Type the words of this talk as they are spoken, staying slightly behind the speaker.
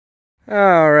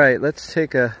All right, let's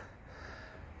take a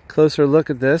closer look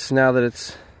at this now that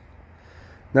it's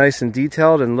nice and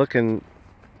detailed and looking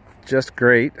just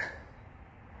great.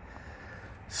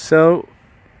 So,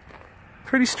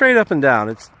 pretty straight up and down.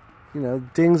 It's, you know,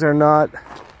 dings are not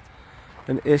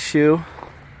an issue.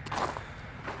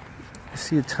 I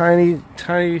see a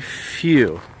tiny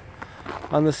few.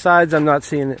 On the sides, I'm not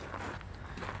seeing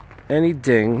any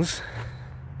dings.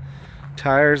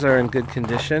 Tires are in good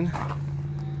condition.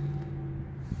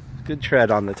 Good tread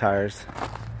on the tires.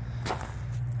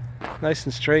 Nice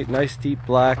and straight, nice deep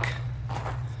black.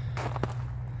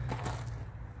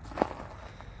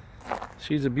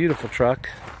 She's a beautiful truck.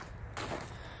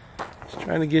 Just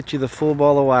trying to get you the full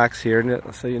ball of wax here,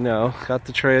 so you know. Got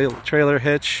the trailer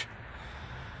hitch.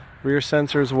 Rear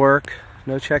sensors work.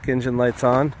 No check engine lights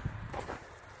on.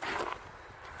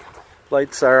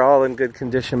 Lights are all in good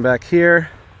condition back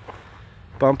here.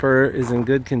 Bumper is in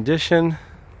good condition.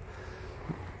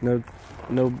 No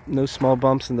small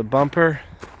bumps in the bumper.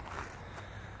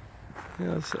 You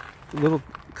know, it's a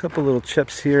couple little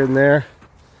chips here and there.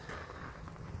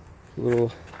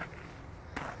 But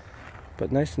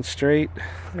nice and straight.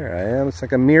 There I am. It's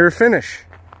like a mirror finish.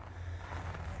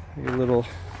 A little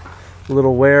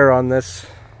wear on this,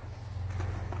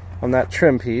 on that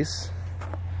trim piece.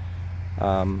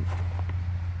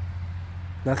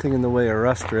 Nothing in the way of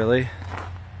rust really.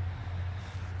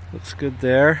 Looks good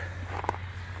there.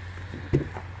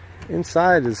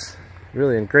 Inside is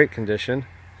really in great condition.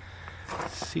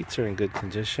 Seats are in good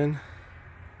condition.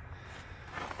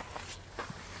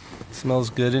 It smells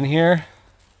good in here.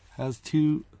 Has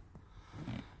two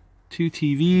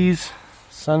TVs,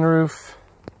 sunroof,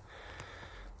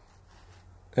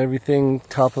 everything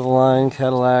top of the line,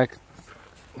 Cadillac.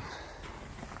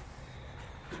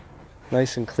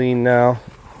 Nice and clean now.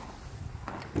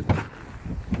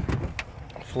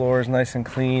 Floor is nice and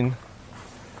clean.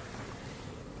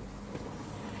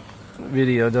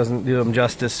 Video doesn't do them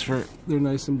justice, for they're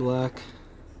nice and black.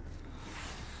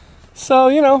 So,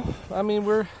 you know, I mean,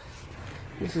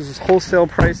 this is wholesale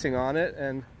pricing on it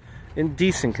and in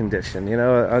decent condition. You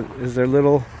know, is there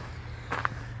little,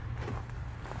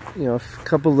 you know, a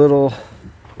couple little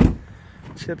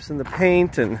chips in the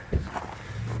paint and,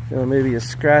 you know, maybe a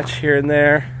scratch here and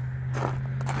there.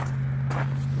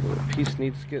 A little piece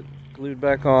needs to get glued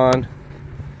back on.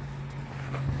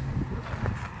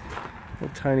 A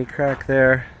tiny crack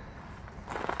there.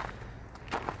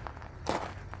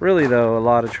 Really though, a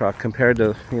lot of truck compared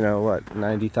to, you know, what,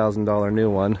 $90,000 new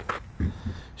one.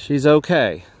 She's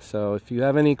okay. So if you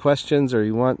have any questions or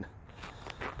you want,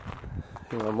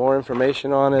 you know, more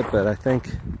information on it, but I think,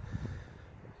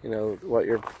 you know, what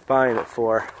you're buying it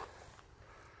for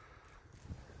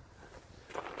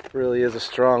really is a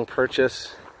strong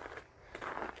purchase.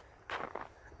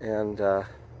 And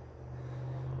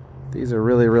these are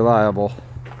really reliable.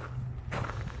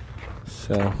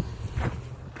 So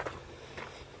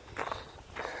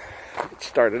it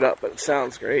started up, but it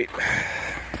sounds great.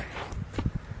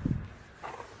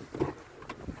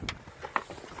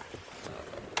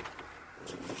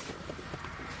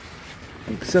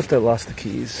 Except I lost the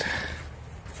keys.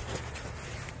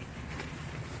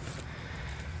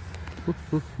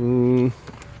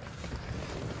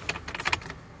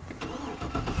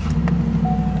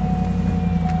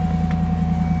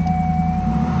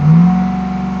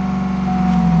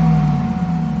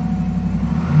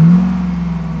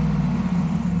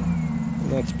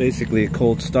 That's basically a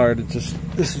cold start. It's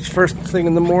just, this is first thing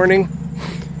in the morning.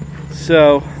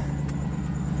 So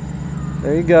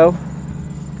there you go.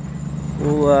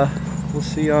 We'll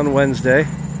see you on Wednesday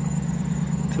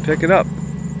to pick it up.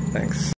 Thanks.